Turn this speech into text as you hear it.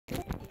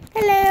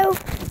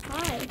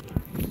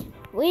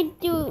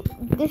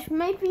This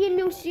might be a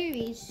new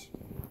series.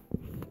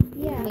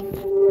 Yeah. Like,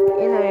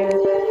 in our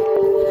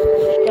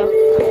stuff.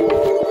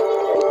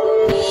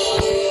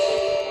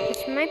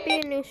 This might be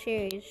a new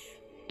series.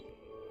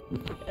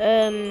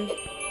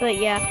 But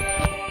yeah.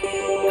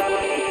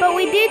 But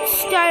we did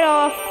start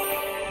off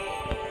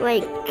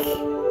like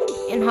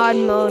in hard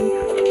mode.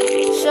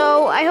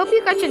 So I hope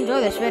you guys enjoy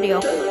this video.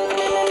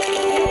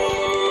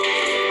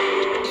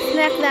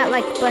 Smack that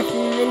like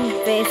button in the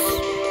face.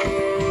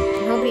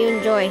 I hope you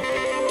enjoy.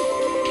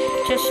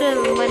 Just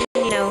to let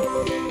you know.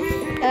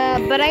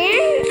 But I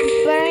am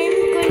going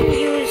to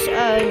use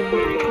a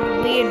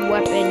weird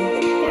weapon.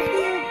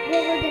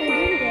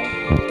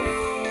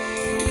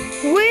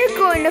 We're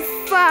going to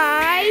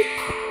fight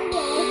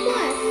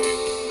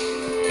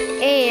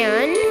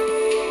and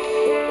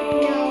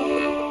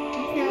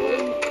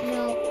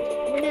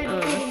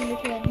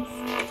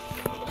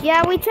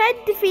yeah, we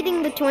tried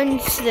defeating the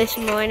twins this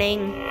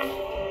morning.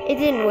 It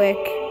didn't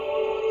work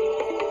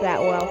that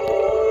well.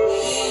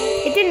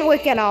 It didn't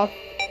work at all.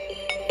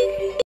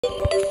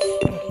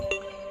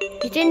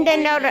 It didn't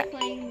end out.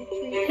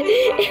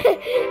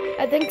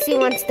 I think she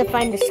wants to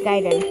find a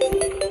Skyden.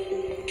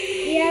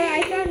 Yeah,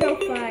 I found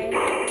out 5.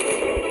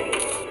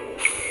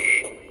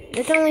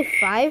 There's only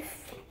 5?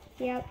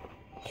 Yep.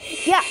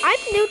 Yeah, I'm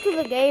new to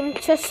the game,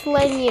 just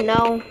letting you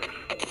know.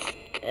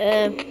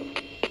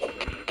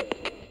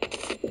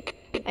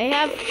 I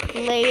have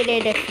played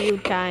it a few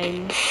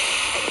times.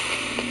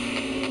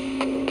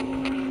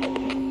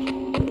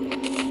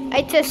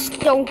 I just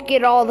don't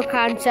get all the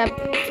concept.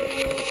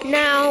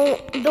 Now,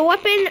 the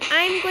weapon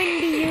I'm going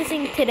to be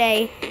using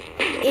today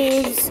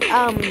is,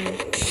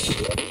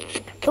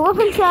 the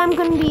weapons that I'm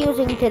going to be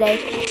using today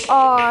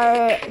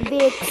are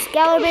the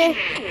Excalibur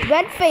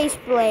Red Face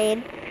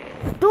Blade,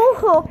 Dual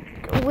Hook,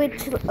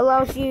 which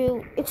allows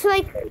you, it's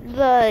like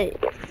the,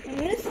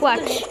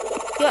 watch,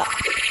 yeah.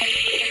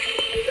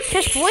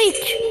 Just wait.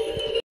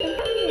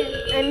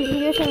 I'm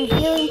using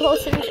healing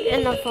potions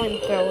and a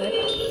flamethrower.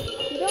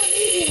 You don't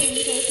need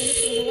healing potions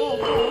for the wall.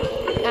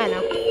 I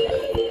know.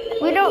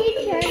 We don't. We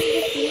try to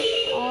defeat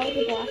all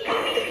the bosses.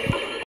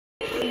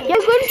 Yeah,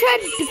 we're going to try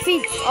to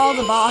defeat all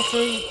the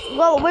bosses.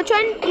 Well, we're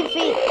trying to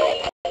defeat.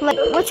 Like,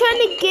 we're trying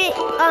to get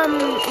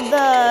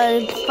the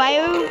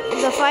fire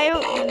wings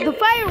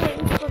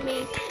for me,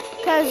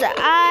 cause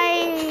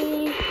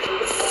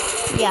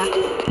yeah.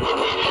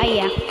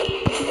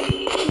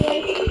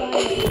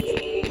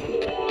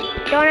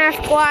 Don't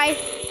ask why.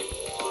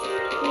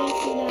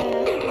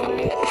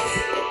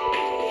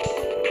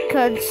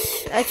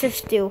 Cause I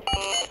just do.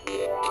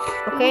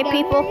 Okay,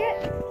 people?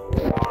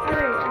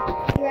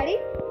 Alright, you ready?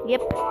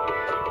 Yep.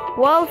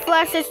 Whoa,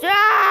 flashes.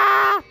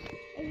 Ah!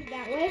 Is it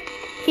that way?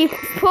 He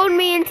pulled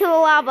me into the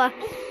lava.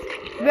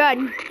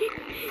 Run.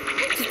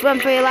 Just run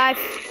for your life.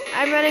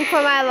 I'm running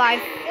for my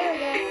life. There we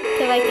go.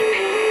 To like it.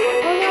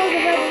 Oh no, the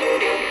red.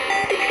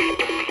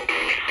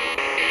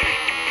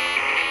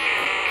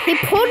 He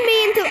pulled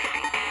me into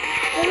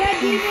The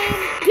red demon.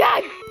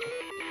 Yeah!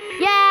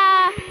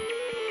 Yeah!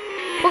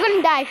 We're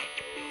gonna die. I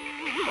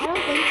don't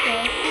think so.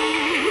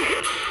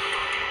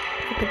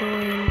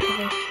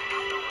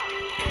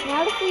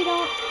 Not if we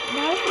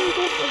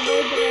just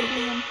avoid the red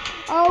demon.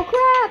 Oh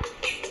crap!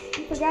 I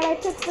forgot I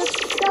took the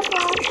stuff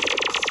off.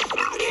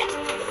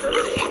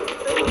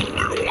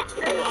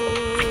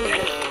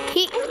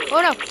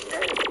 Oh no!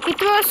 He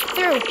threw us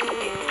through.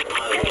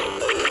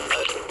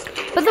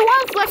 But the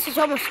wild flesh is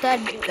almost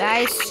dead,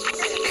 guys.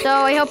 So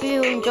I hope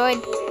you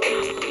enjoyed.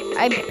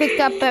 I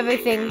picked up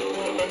everything.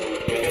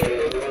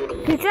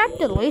 He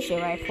dropped a laser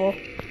rifle.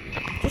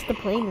 Just a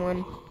plain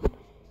one.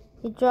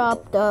 He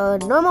dropped a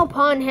normal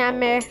pawn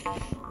hammer.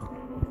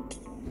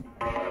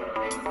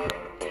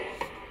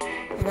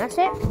 And that's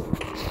it.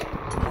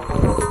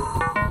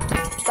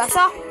 That's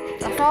all.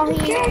 That's all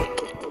he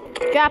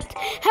dropped.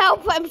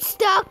 Help! I'm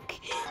stuck!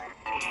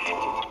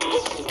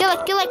 Kill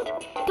it! Kill it!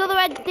 Kill the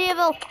red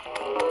devil!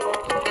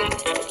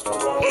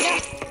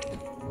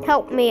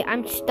 Help me!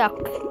 I'm stuck.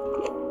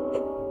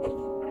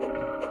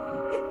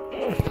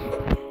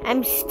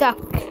 I'm stuck.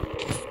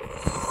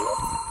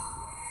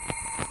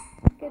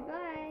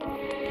 Goodbye.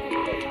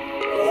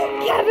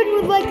 Kevin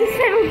would like to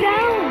settle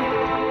down.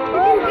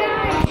 Oh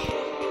God.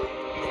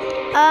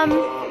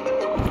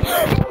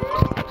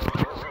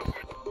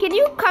 Can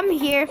you come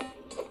here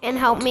and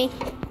help me?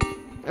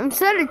 I'm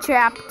sort of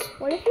trapped.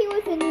 What if he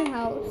was in your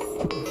house?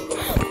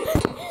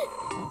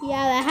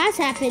 Yeah, that has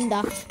happened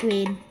off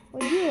screen.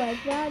 Would you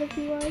like that if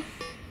he was?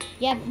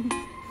 Yep.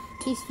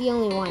 He's the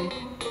only one.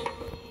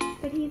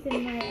 But he's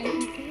in my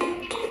NPC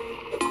house.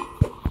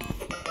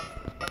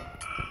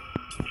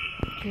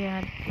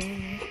 God damn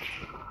it.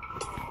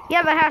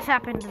 Yeah, that has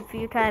happened a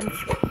few times.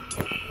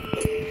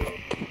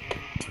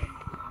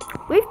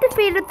 We've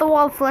defeated the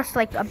wall flesh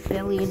like a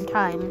billion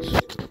times.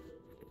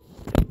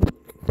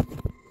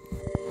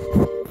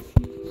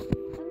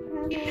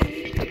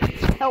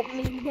 Help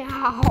me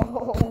now.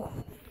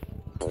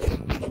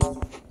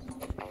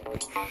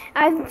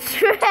 I'm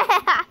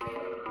trapped.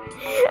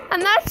 I'm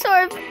not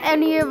sure if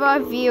any of our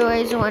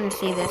viewers want to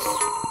see this.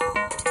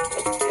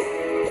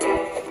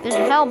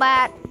 There's a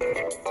hellbat.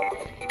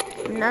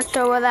 I'm not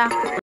sure where that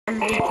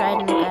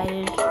trident guy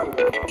is.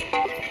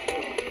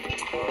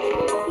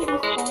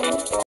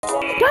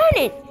 Darn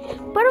it!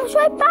 But I was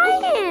right by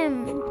him!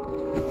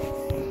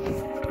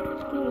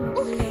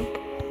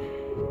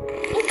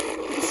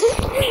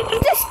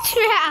 I'm just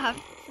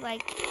trapped.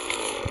 Like,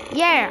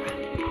 yeah.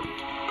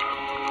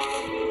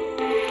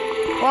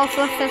 Well,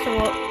 Fluff says a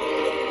wolf.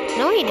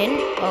 No, he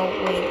didn't. Oh,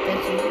 wait,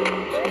 this is him.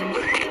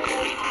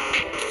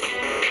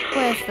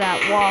 Where's that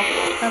wall?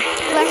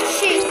 Let's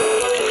see.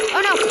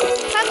 Oh no!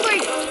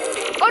 Hungry!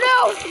 Oh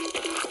no!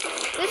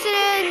 This is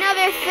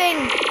another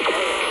thing.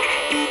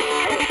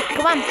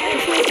 Come on,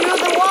 push me through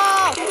the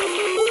wall!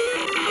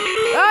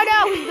 Oh no,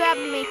 he's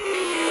grabbing me.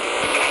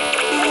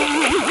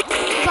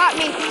 Got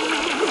me.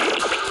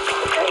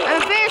 I'm a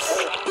fish!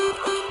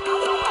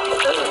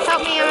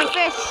 Help me, I'm a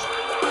fish.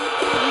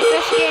 I'm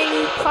fishing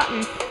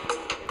cotton.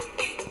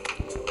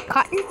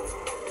 Cotton?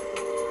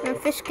 I'm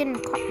fishing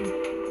cotton.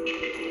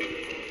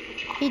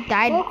 He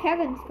died. Oh,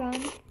 Kevin's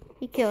gone.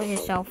 He killed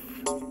himself.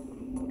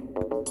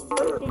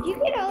 Did you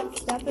get all the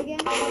stuff again?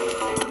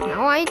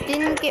 No, I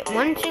didn't get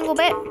one single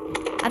bit.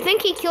 I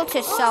think he killed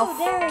himself. Oh,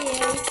 there he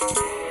is.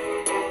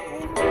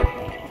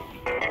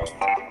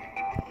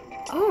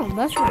 Oh,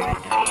 that's right.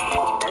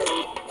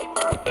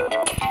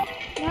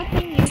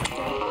 Nothing useful.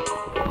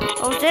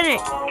 Oh, it's in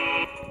it.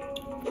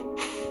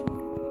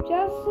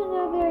 Just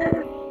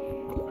another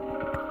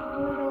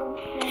little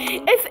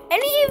thing. If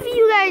any of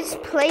you guys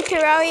play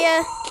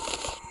Terraria,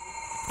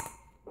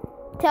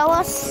 tell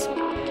us.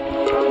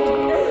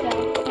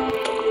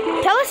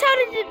 Tell us how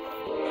to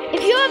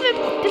if you ever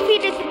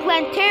defeated the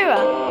Plantera,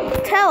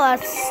 tell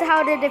us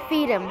how to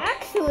defeat him.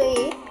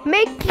 Actually,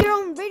 Make your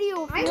own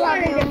video. I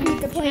want to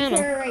defeat the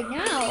Plantera right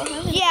now.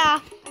 Yeah.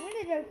 I'm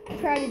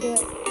gonna try to do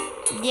it.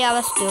 Yeah,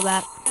 let's do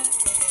that.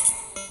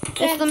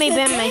 Just let me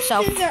bend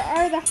myself. The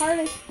are the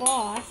hardest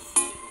boss.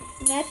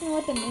 Imagine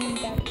what the moon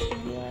battle is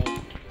gonna be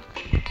like.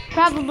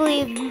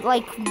 Probably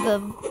like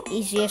the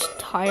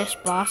easiest,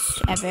 hardest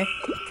boss ever.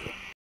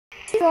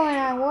 Going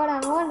on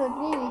one-on-one with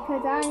me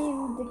because I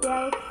am the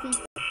galaxy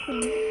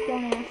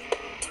queen.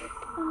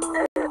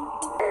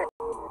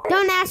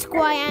 Don't ask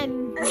why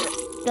I'm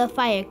the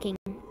Fire King.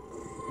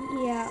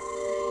 Yeah.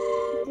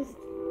 Just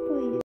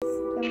please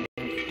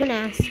Don't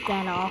ask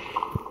at all.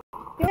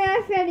 don't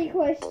ask any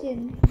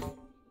questions.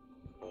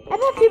 I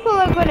bet people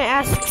are going to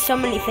ask so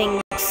many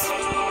things.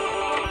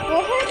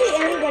 Well, hardly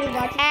anybody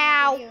watches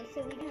Ow. the video,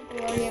 so we don't have to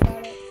worry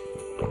about it.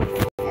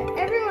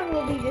 Everyone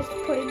will be just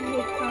putting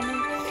his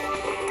comments.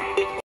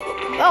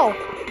 Oh,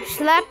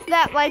 slap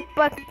that like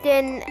button.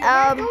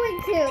 They're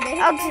going to. They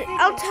have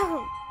I'll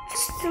tell.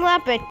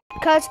 Slap it,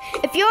 cause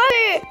if you're,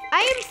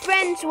 I am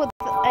friends with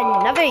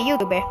another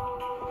YouTuber.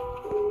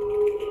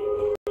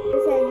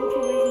 What's that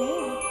YouTuber's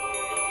name?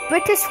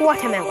 British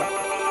Watermelon,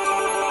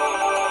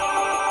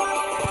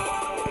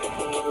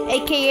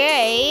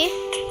 aka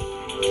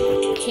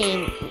King,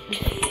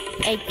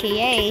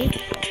 aka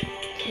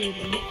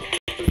Katie.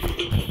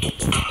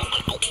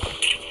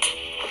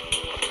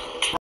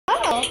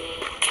 Oh.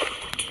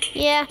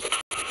 Yeah,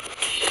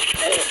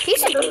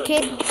 he's a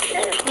kid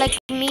like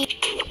me.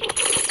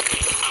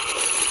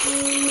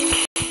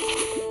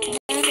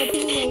 I'm a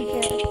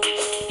teenager.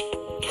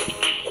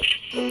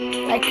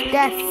 Like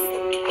death.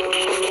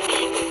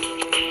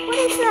 What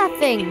is that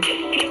thing?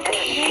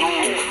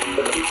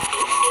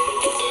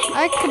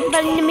 I could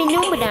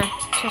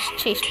just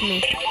chased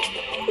me.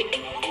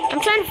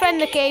 I'm trying to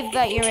find the cave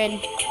that you're in.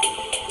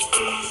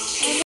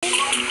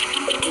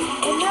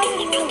 I'm not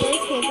in the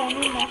worst case, I'm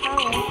in the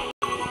house.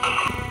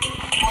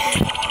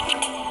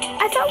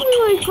 I thought we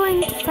were going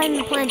to find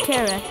the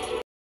Plantera.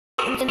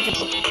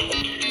 Invincible.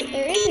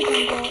 There is a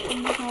jungle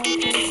in the house.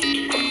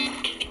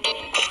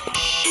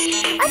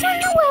 I don't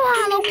know where the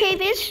hollow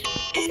cave is.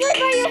 It's right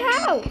by your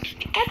house.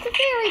 That's a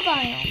fairy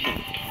biome.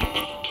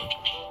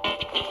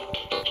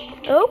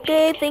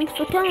 Okay, thanks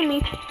for telling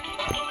me.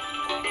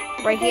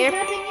 Right There's here.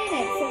 nothing in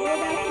it, so we're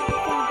back to the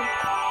jungle.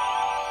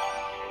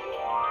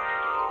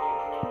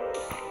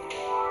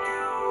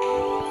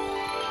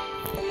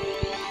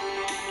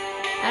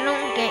 I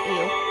don't get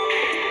you.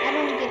 I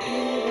don't get you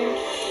either.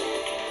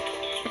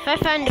 If I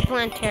find the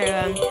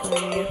Plantera, I'm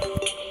telling you.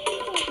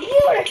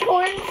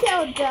 Unicorn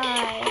shall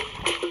die.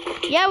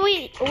 Yeah,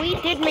 we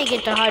did make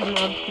it to hard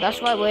mode. That's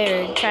why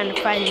we're trying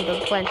to find the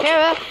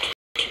Plantera.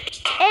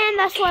 And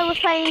that's why we're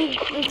trying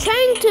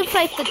to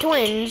fight the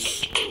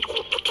twins.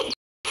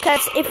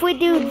 Because if we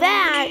do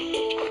that,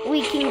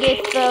 we can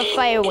get the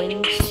fire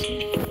wings.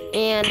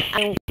 And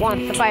I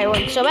want the fire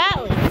wings so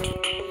badly.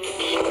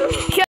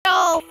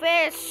 Kill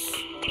fish!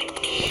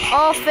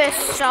 All fish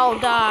shall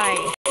die.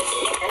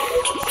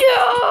 Yeah!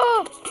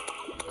 Oh.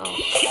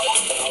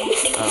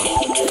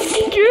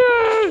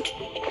 Yeah!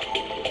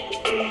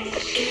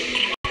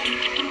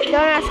 Don't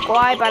ask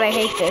why, but I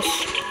hate this.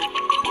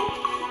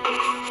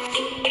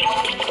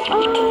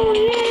 Oh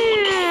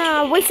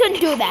yeah, we shouldn't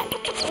do that.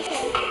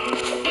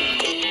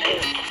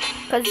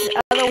 Because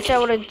otherwise I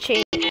would have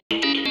changed,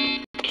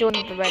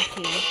 joined the red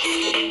team.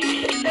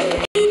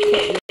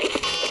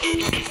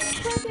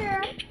 Put your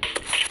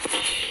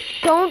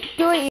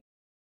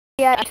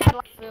Yeah, I have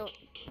fruit.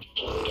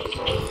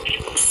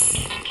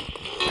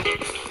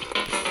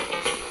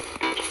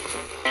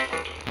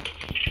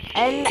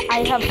 And I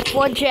have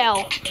 4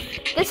 gel.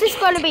 This is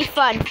going to be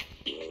fun.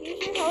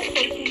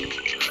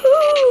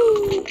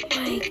 Oh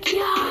my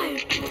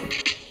god.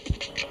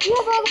 You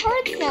have all the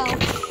hearts now.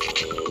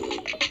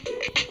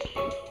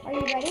 Are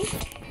you ready?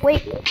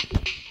 Wait.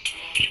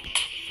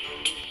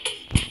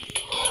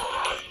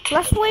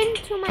 Let's wait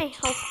until my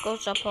health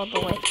goes up all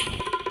the way.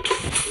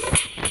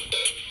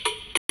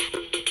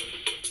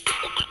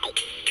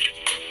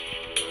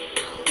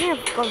 I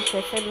have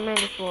goldfish, I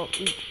might as well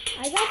eat.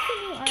 I got some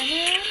new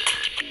armor.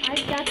 I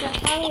got the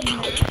hallowed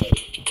knife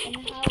and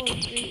the hallowed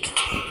breed.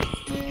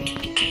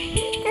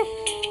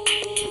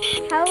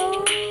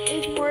 Hallowed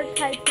is more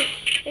type of,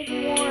 it's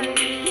more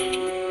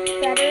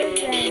better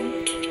than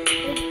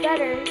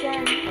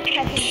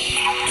technique.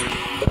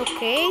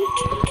 Okay.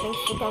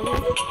 Thanks for coming.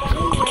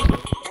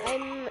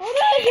 I'm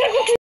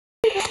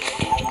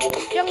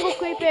jungle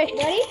creeper.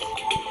 Ready?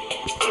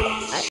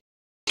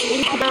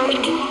 I'm down a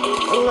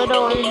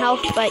little in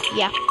health, but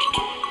yeah.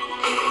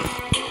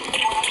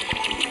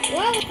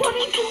 Well,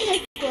 coming from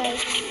this way.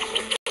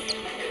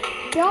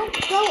 Don't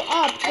go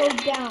up, go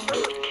down.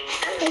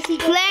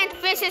 Plant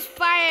versus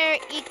fire,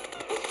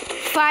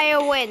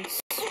 fire wins.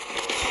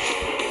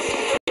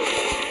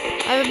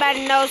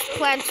 Everybody knows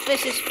plants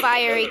versus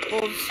fire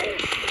equals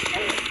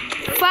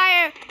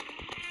fire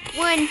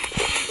win.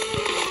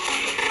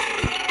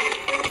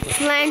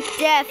 Plant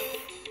death.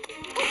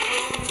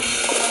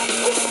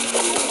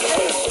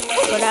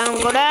 Go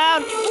down, go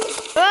down.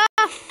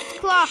 Ah,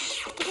 claw.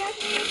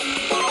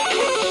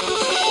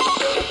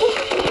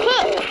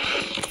 Huh.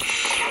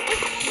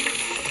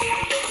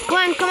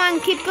 Come on,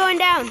 keep going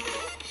down.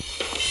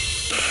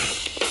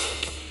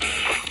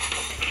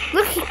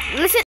 Look,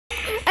 listen,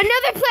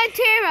 another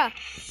Plantera.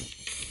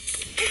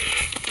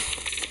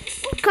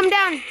 Come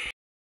down.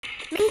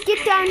 Let me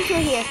get down to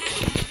here.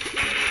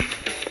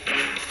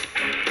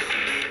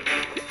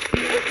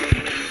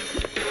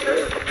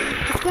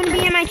 It's gonna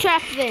be in my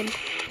trap then.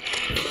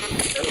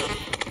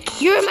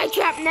 You're in my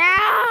trap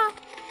now.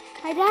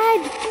 I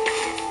died.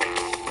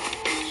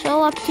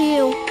 So up to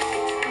you.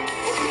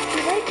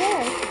 You're right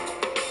there.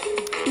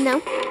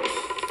 No,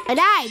 I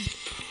died.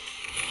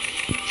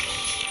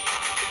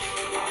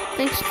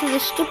 Thanks to the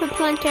stupid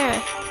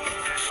Plantera.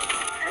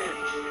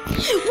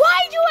 Why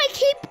do I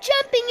keep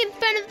jumping in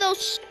front of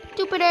those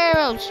stupid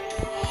arrows?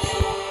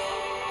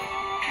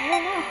 I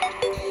don't know.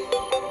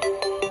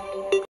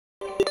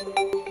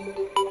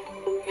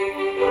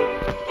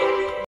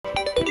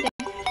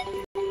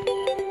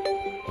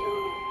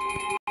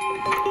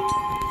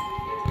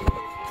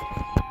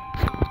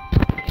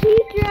 He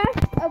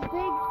dropped a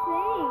big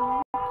thing.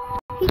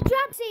 He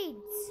dropped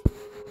seeds.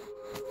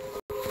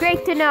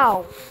 Great to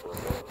know.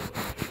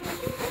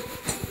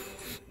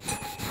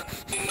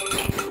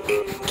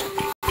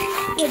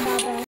 Hey,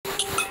 Baba.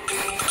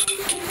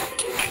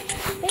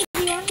 Hey, do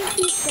you want to keep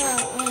the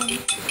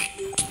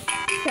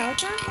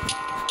skeleton?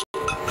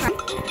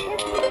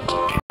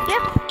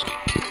 Yep.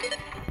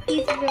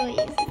 He's really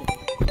easy.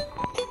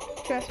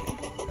 Trust me.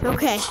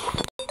 Okay.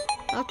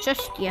 I'll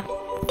trust you.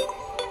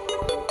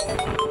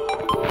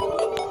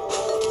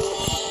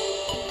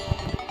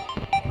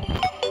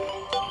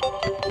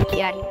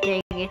 God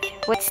dang it.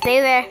 Wait, stay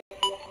there.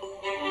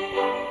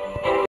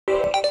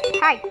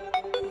 Hi.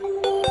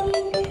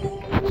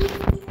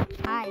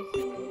 Hi.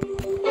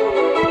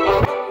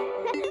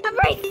 I'm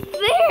right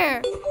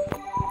there.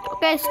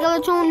 Okay,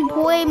 skeleton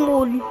boy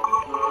mode.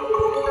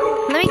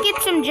 Let me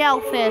get some gel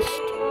first.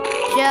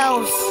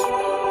 Gels.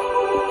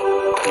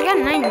 I got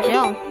 9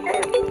 gel.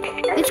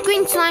 These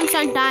green slimes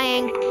aren't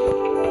dying.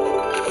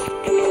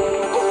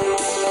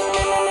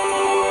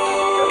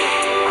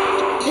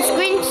 This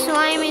green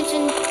slime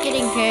isn't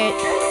getting hurt.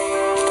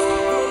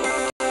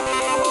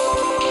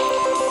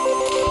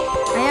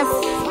 I have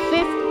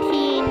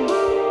 15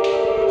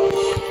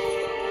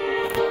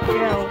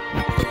 gel.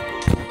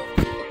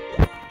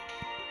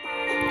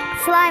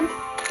 Slime.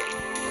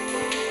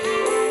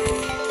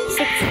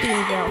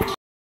 16 gel.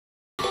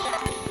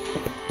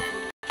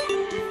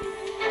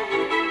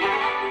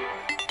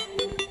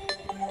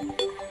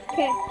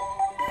 Okay.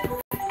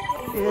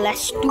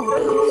 Let's do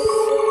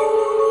this.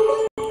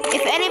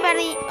 If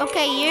anybody,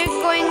 okay, you're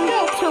going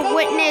to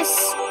witness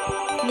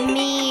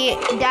me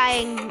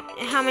dying,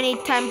 how many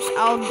times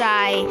I'll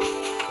die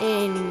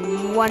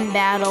in one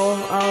battle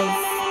of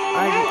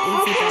an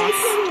easy boss.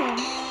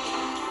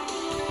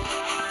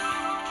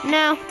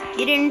 No,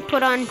 you didn't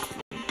put on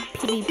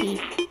PvP.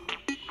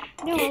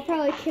 No, I'll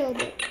probably kill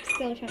the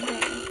skeleton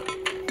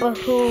dragon. But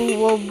who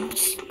will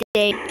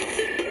stay?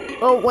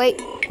 Oh,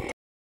 wait.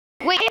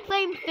 Wait,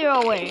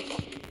 flamethrower.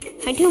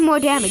 I do more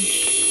damage.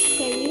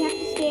 Okay, we have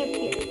to stay up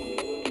here.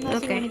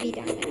 Unless Okay. we want to be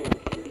down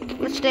there.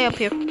 Let's stay up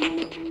here.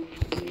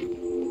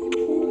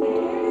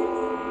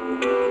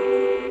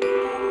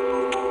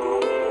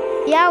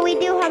 Yeah, we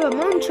do have a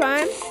moon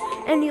charm,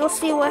 and you'll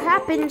see what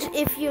happens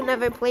if you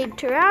never played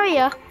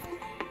Terraria.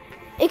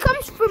 It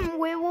comes from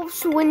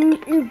werewolves when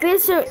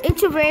it's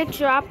a rare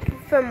drop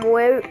from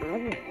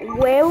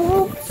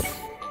werewolves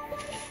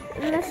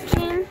in this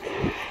game.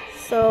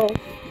 So,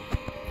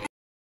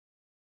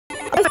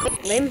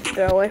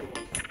 flamethrower.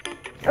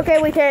 Okay,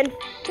 we can.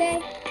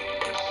 Okay.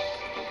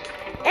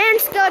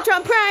 And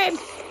Skeleton Prime.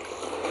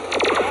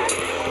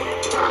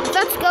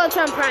 That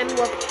Skeleton Prime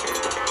looked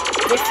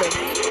different.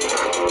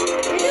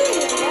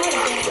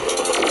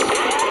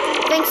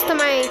 Thanks to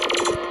my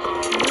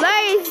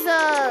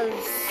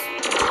lasers.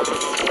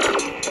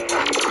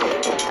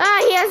 Ah,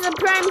 he has a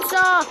prime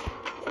saw.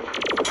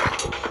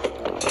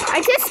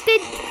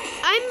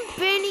 I'm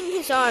burning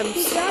his arms.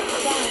 He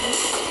dropped bombs.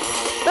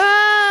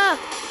 Ah!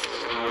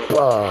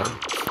 Boom.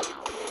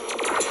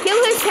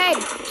 Kill his head.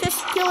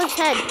 Just kill his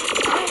head.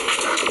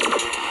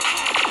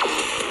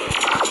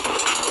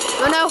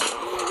 Oh no.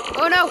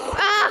 Oh no.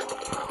 Ah!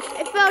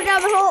 It fell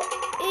down the hole.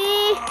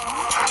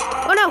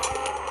 Oh no.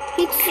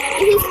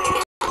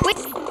 Wait.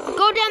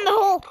 Go down the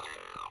hole.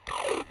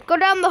 Go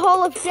down the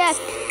hole of death.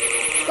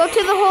 Go to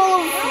the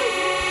hole of...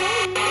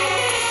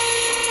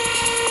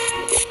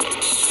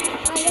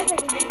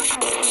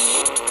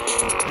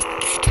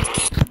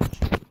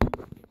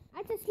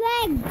 I just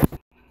lagged.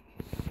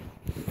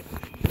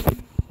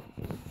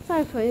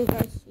 Sorry for you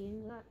guys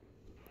seeing that.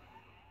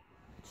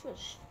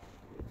 Just...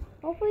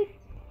 Hopefully,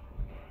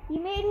 you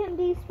made him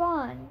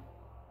despawn.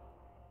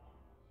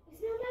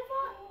 It's not my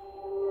fault.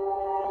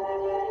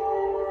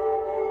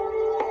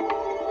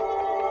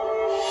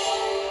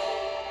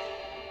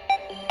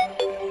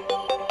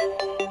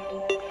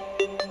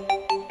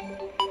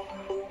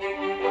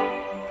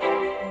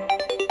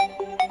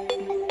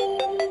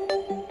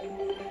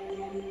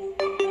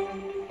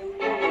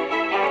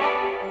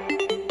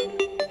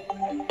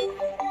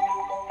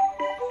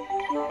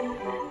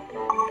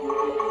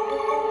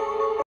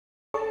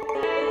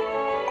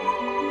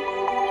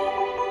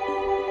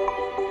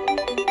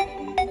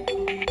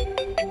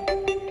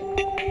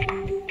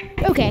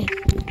 Okay,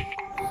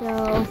 so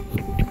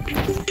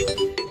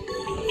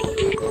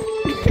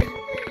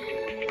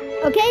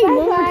okay,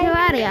 more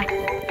terraria.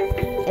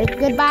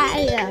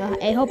 Goodbye.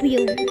 I hope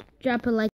you drop a like.